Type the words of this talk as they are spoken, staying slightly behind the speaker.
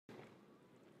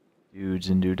Dudes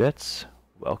and dudettes,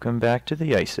 welcome back to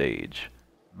the Ice Age.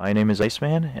 My name is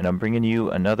Iceman, and I'm bringing you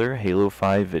another Halo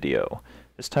 5 video.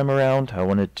 This time around, I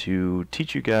wanted to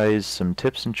teach you guys some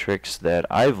tips and tricks that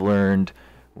I've learned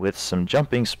with some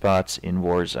jumping spots in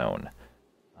Warzone.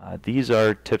 These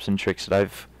are tips and tricks that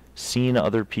I've seen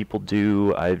other people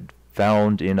do, I've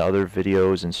found in other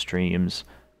videos and streams.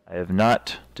 I have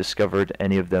not discovered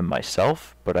any of them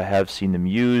myself, but I have seen them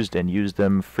used and used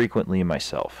them frequently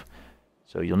myself.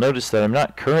 So you'll notice that I'm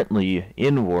not currently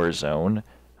in Warzone.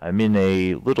 I'm in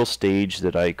a little stage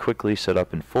that I quickly set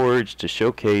up in Forge to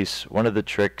showcase one of the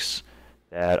tricks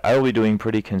that I will be doing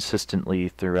pretty consistently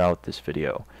throughout this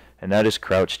video, and that is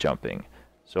crouch jumping.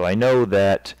 So I know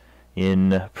that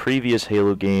in previous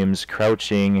Halo games,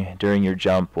 crouching during your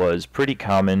jump was pretty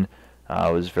common.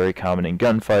 It was very common in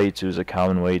gunfights. It was a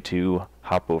common way to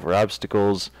hop over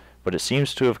obstacles. But it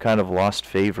seems to have kind of lost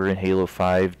favor in Halo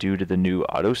 5 due to the new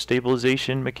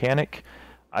auto-stabilization mechanic.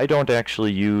 I don't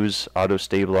actually use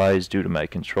auto-stabilize due to my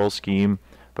control scheme,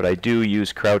 but I do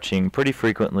use crouching pretty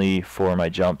frequently for my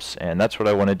jumps, and that's what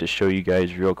I wanted to show you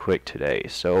guys real quick today.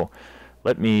 So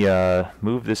let me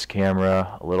move this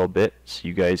camera a little bit so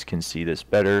you guys can see this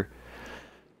better.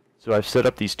 So I've set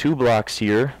up these two blocks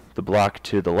here. The block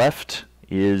to the left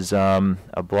is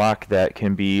a block that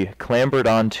can be clambered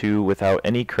onto without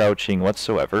any crouching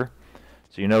whatsoever.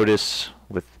 So you notice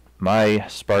with my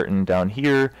Spartan down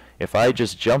here, if I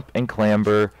just jump and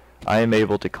clamber, I am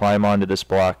able to climb onto this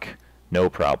block no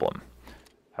problem.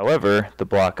 However, the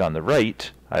block on the right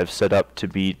I've set up to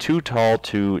be too tall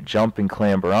to jump and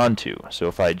clamber onto. So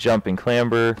if I jump and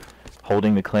clamber,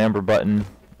 holding the clamber button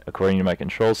according to my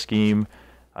control scheme,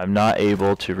 I'm not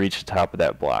able to reach the top of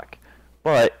that block.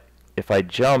 But if I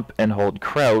jump and hold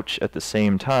crouch at the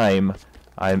same time,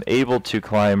 I'm able to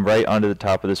climb right onto the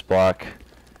top of this block,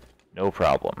 no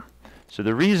problem. So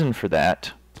the reason for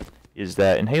that is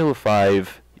that in Halo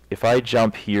 5, if I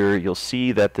jump here, you'll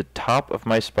see that the top of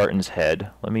my Spartan's head,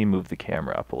 let me move the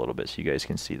camera up a little bit so you guys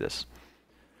can see this.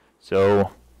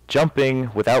 So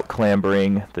jumping without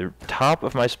clambering, the top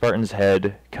of my Spartan's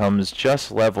head comes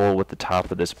just level with the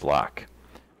top of this block.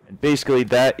 And basically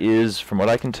that is, from what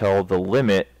I can tell, the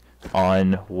limit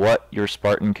on what your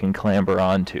Spartan can clamber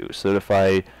onto. So that if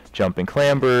I jump and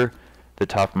clamber, the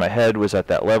top of my head was at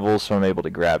that level, so I'm able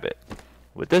to grab it.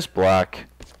 With this block,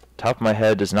 top of my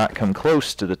head does not come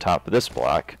close to the top of this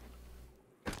block,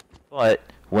 but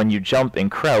when you jump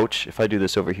and crouch, if I do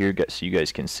this over here so you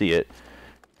guys can see it,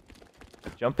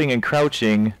 jumping and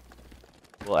crouching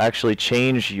will actually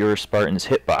change your Spartan's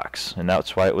hitbox, and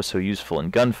that's why it was so useful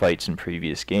in gunfights in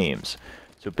previous games.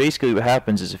 So basically what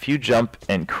happens is if you jump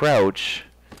and crouch,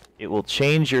 it will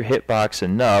change your hitbox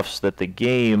enough so that the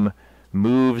game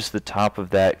moves the top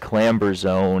of that clamber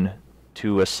zone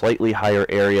to a slightly higher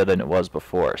area than it was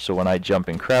before. So when I jump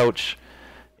and crouch,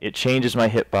 it changes my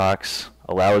hitbox,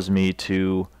 allows me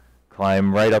to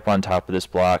climb right up on top of this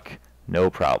block,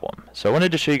 no problem. So I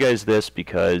wanted to show you guys this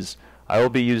because I will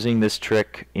be using this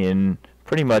trick in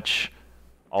pretty much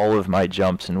all of my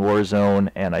jumps in Warzone,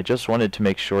 and I just wanted to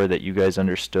make sure that you guys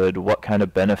understood what kind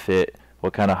of benefit,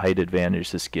 what kind of height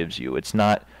advantage this gives you. It's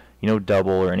not,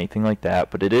 double or anything like that,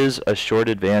 but it is a short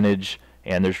advantage,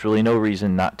 and there's really no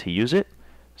reason not to use it.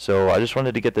 So I just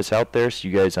wanted to get this out there so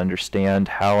you guys understand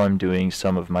how I'm doing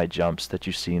some of my jumps that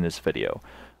you see in this video.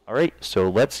 Alright, so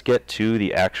let's get to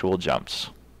the actual jumps.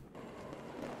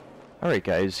 Alright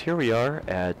guys, here we are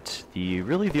at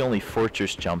really the only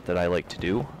fortress jump that I like to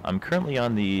do. I'm currently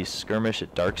on the Skirmish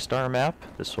at Dark Star map.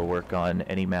 This will work on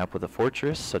any map with a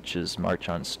fortress, such as March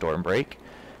on Stormbreak.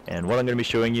 And what I'm going to be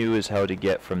showing you is how to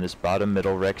get from this bottom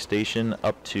middle rec station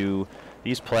up to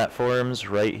these platforms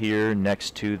right here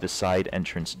next to the side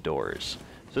entrance doors.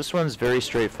 So this one's very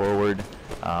straightforward.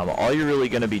 All you're really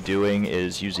going to be doing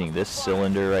is using this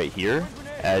cylinder right here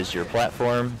as your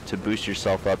platform to boost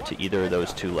yourself up to either of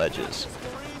those two ledges.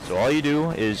 So all you do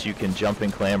is you can jump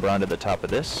and clamber onto the top of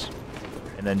this,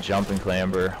 and then jump and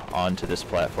clamber onto this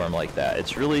platform like that.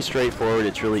 It's really straightforward,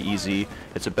 it's really easy.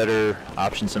 It's a better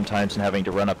option sometimes than having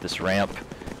to run up this ramp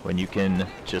when you can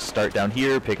just start down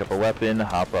here, pick up a weapon,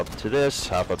 hop up to this,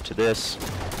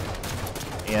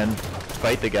 and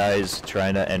fight the guys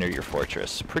trying to enter your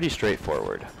fortress. Pretty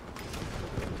straightforward.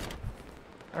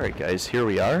 Alright guys, here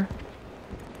we are.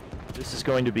 This is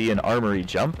going to be an armory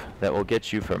jump that will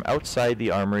get you from outside the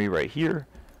armory right here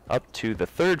up to the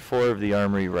third floor of the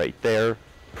armory right there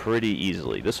pretty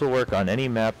easily. This will work on any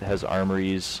map that has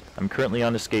armories. I'm currently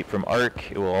on Escape from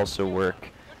A.R.C. It will also work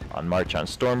on March on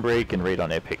Stormbreak and Raid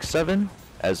on Epic 7,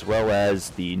 as well as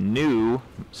the new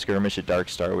Skirmish at Dark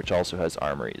Star, which also has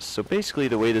armories. So basically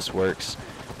the way this works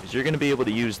is is you're going to be able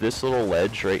to use this little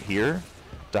ledge right here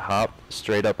to hop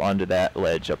straight up onto that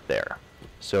ledge up there.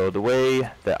 So the way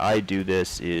that I do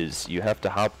this is you have to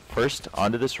hop first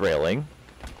onto this railing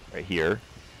right here,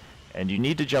 and you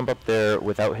need to jump up there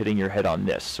without hitting your head on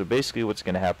this. So basically what's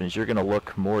going to happen is you're going to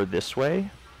look more this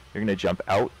way, you're going to jump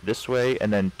out this way,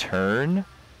 and then turn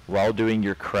while doing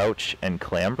your crouch and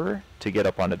clamber to get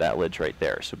up onto that ledge right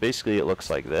there. So basically it looks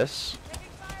like this.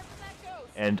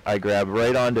 And I grab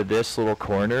right onto this little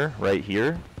corner right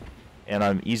here, and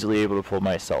I'm easily able to pull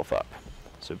myself up.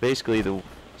 So basically, to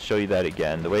show you that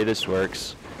again, the way this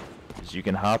works is you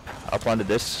can hop up onto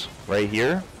this right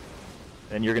here,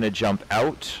 then you're going to jump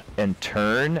out and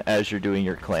turn as you're doing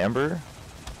your clamber,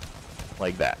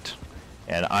 like that.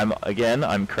 And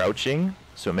I'm crouching,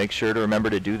 so make sure to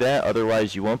remember to do that,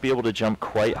 otherwise you won't be able to jump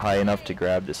quite high enough to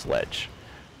grab this ledge.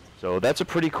 So that's a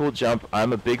pretty cool jump.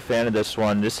 I'm a big fan of this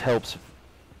one. This helps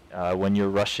when you're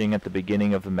rushing at the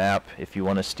beginning of the map if you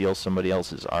want to steal somebody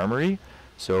else's armory.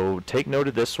 So take note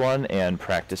of this one and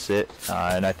practice it,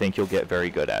 and I think you'll get very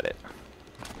good at it.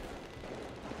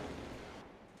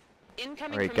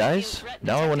 Alright guys,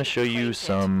 now I want to show you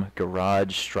some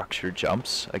garage structure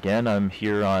jumps. Again, I'm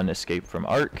here on Escape from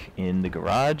A.R.C. in the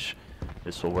garage.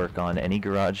 This will work on any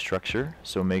garage structure,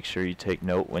 so make sure you take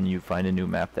note when you find a new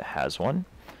map that has one.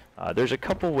 There's a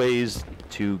couple ways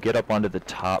to get up onto the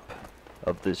top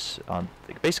of this,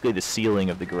 basically the ceiling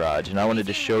of the garage, and I wanted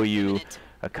to show you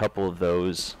a couple of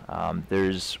those.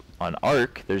 There's on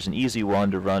A.R.C., there's an easy one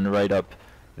to run right up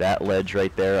that ledge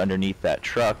right there underneath that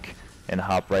truck and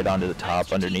hop right onto the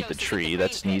top underneath the tree.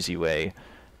 That's an easy way.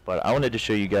 But I wanted to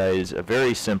show you guys a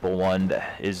very simple one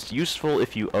that is useful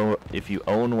if you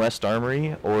own West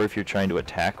Armory or if you're trying to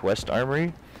attack West Armory.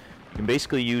 You can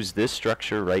basically use this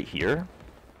structure right here.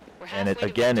 And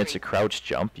it's a crouch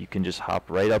jump. You can just hop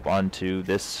right up onto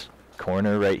this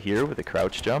corner right here with a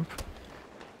crouch jump.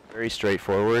 Very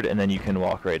straightforward, and then you can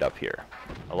walk right up here.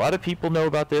 A lot of people know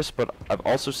about this, but I've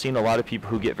also seen a lot of people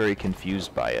who get very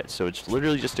confused by it. So it's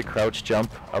literally just a crouch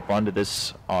jump up onto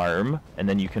this arm, and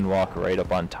then you can walk right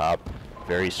up on top.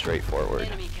 Very straightforward.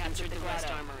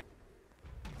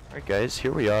 Alright guys,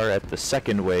 here we are at the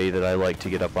second way that I like to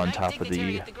get up on top of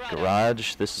the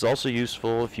garage. This is also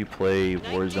useful if you play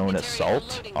Warzone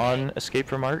Assault on Escape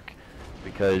from A.R.C.,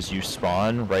 because you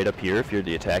spawn right up here if you're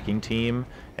the attacking team,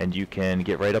 and you can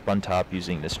get right up on top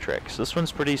using this trick. So this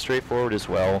one's pretty straightforward as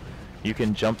well. You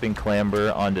can jump and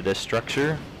clamber onto this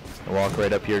structure and walk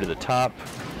right up here to the top,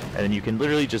 and then you can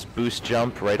literally just boost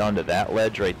jump right onto that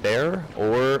ledge right there,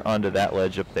 or onto that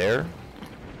ledge up there.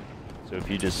 So if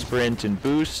you just sprint and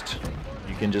boost,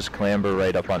 you can just clamber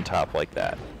right up on top like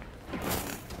that.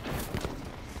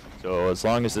 So as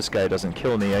long as this guy doesn't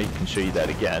kill me, I can show you that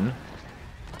again.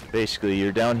 Basically,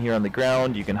 you're down here on the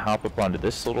ground, you can hop up onto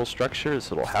this little structure,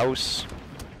 this little house.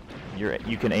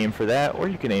 You can aim for that, or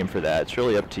you can aim for that. It's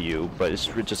really up to you, but it's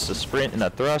just a sprint and a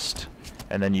thrust,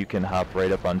 and then you can hop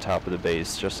right up on top of the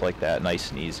base, just like that,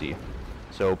 nice and easy.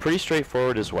 So pretty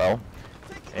straightforward as well.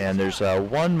 And there's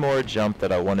one more jump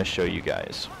that I want to show you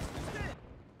guys.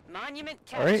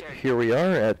 Alright, here we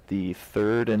are at the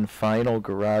third and final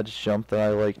garage jump that I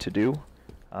like to do.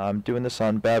 I'm doing this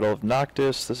on Battle of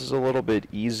Noctis. This is a little bit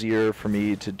easier for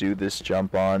me to do this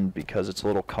jump on because it's a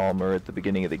little calmer at the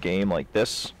beginning of the game like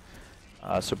this.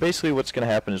 So basically what's going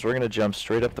to happen is we're going to jump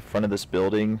straight up the front of this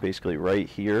building, basically right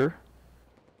here,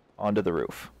 onto the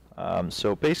roof.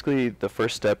 So basically the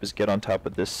first step is get on top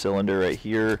of this cylinder right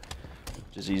here,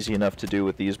 which is easy enough to do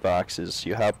with these boxes.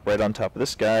 You hop right on top of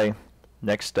this guy.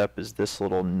 Next step is this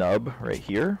little nub right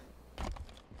here.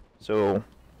 So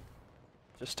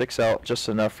just sticks out just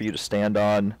enough for you to stand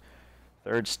on.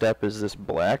 Third step is this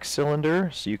black cylinder,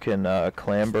 so you can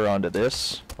clamber onto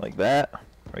this like that,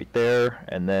 right there,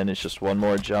 and then it's just one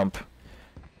more jump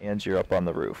and you're up on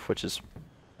the roof, which is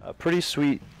a pretty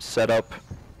sweet setup.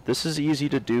 This is easy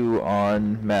to do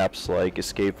on maps like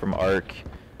Escape from A.R.C.,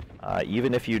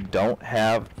 even if you don't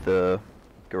have the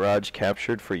garage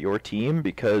captured for your team,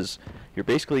 because you're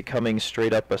basically coming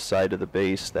straight up a side of the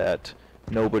base that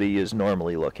nobody is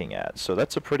normally looking at. So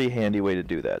that's a pretty handy way to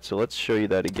do that. So let's show you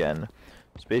that again.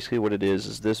 So basically what it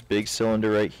is this big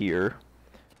cylinder right here,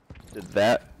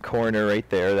 that corner right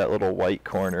there, that little white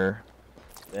corner,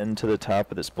 then to the top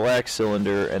of this black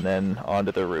cylinder, and then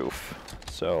onto the roof.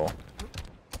 So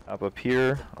hop up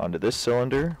here onto this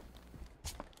cylinder,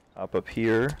 hop up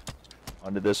here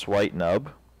onto this white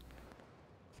nub.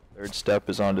 Third step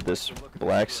is onto this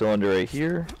black cylinder right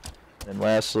here, and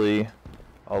lastly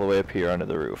all the way up here onto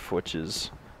the roof, which is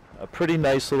a pretty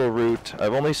nice little route.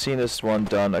 I've only seen this one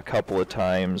done a couple of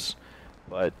times,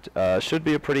 but should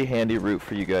be a pretty handy route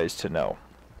for you guys to know.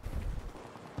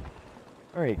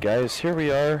 Alright guys, here we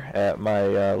are at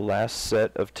my last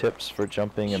set of tips for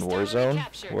jumping in Warzone.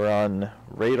 We're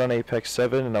right on Apex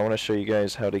 7, and I want to show you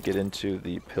guys how to get into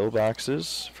the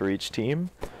pillboxes for each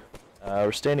team.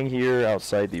 We're standing here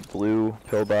outside the blue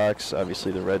pillbox.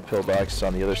 Obviously the red pillbox is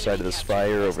on the other side of the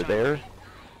spire over there.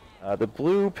 The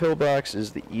blue pillbox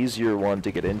is the easier one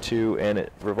to get into, and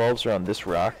it revolves around this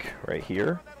rock right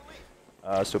here.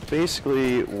 So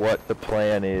basically what the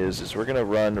plan is we're going to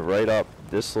run right up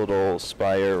this little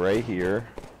spire right here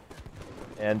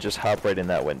and just hop right in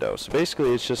that window. So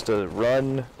basically it's just a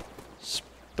run,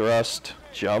 thrust,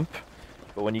 jump,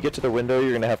 but when you get to the window you're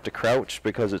going to have to crouch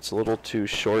because it's a little too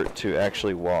short to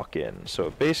actually walk in. So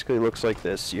it basically looks like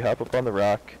this. You hop up on the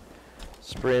rock,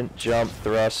 sprint, jump,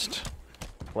 thrust,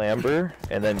 clamber,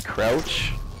 and then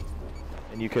crouch,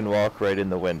 and you can walk right in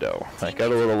the window. I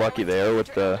got a little lucky there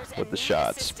with the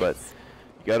shots, but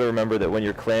you got to remember that when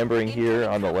you're clambering here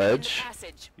on the ledge,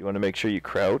 you want to make sure you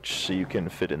crouch so you can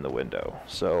fit in the window.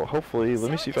 So hopefully, let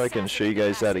me see if I can show you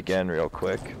guys that again real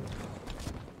quick.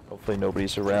 Hopefully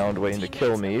nobody's around waiting to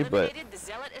kill me, but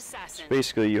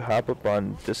basically you hop up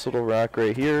on this little rock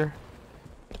right here,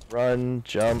 run,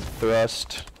 jump,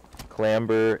 thrust,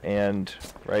 clamber, and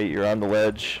right, you're on the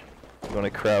ledge. You want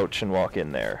to crouch and walk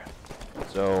in there.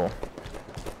 So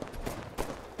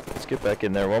let's get back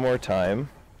in there one more time.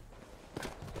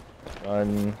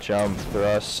 Run, jump,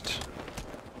 thrust,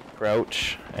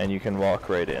 crouch, and you can walk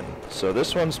right in. So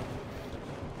this one's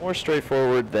more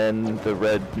straightforward than the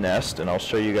red nest, and I'll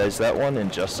show you guys that one in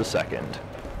just a second.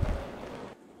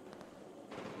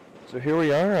 So here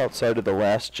we are outside of the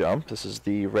last jump. This is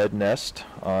the red nest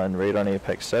right on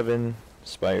Apex 7.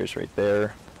 Spire's right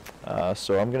there.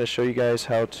 So I'm going to show you guys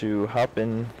how to hop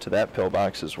into that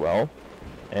pillbox as well.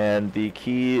 And the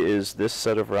key is this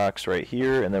set of rocks right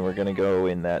here, and then we're going to go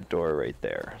in that door right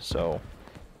there. So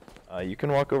you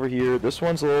can walk over here. This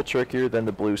one's a little trickier than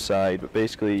the blue side, but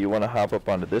basically you want to hop up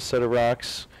onto this set of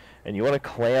rocks, and you want to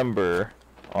clamber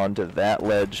onto that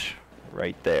ledge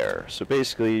right there. So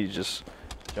basically you just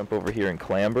jump over here and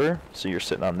clamber, so you're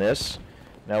sitting on this.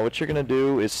 Now what you're going to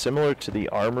do is similar to the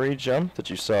armory jump that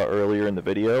you saw earlier in the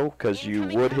video, because you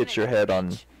would hit your head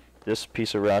on this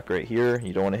piece of rock right here.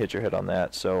 You don't want to hit your head on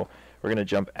that. So we're going to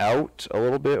jump out a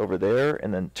little bit over there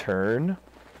and then turn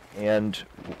and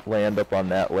land up on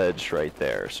that ledge right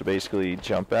there. So basically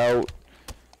jump out,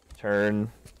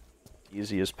 turn,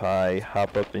 easy as pie,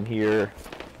 hop up in here,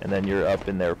 and then you're up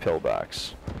in their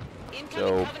pillbox.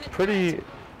 So pretty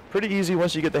easy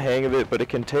once you get the hang of it, but it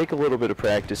can take a little bit of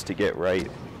practice to get right.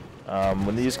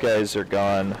 When these guys are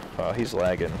gone, oh, he's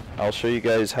lagging. I'll show you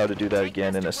guys how to do that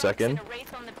again in a second.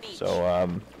 So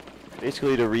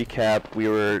basically to recap, we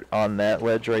were on that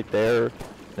ledge right there,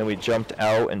 then we jumped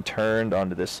out and turned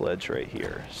onto this ledge right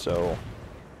here. So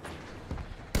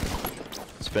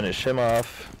let's finish him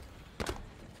off.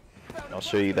 I'll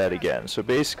show you that again. So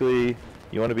basically,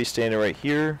 you want to be standing right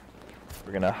here.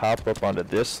 We're going to hop up onto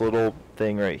this little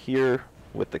thing right here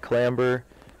with the clamber.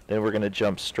 Then we're going to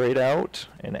jump straight out,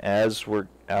 and as we're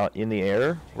out in the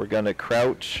air, we're going to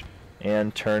crouch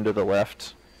and turn to the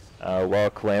left while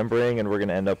clambering, and we're going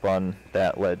to end up on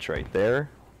that ledge right there.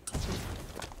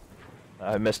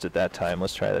 I missed it that time.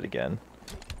 Let's try that again.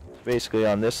 Basically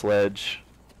on this ledge,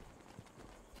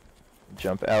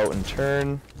 jump out and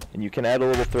turn, and you can add a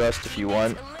little thrust if you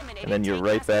want, and then you're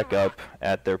right back up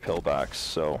at their pillbox.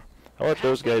 So I'll let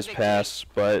those guys pass,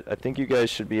 but I think you guys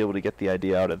should be able to get the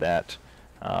idea out of that.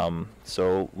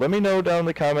 So let me know down in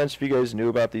the comments if you guys knew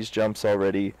about these jumps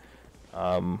already,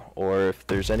 or if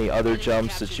there's any other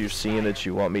jumps that you've seen that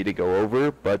you want me to go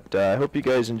over. But I hope you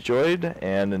guys enjoyed,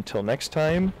 and until next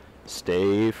time,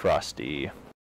 stay frosty.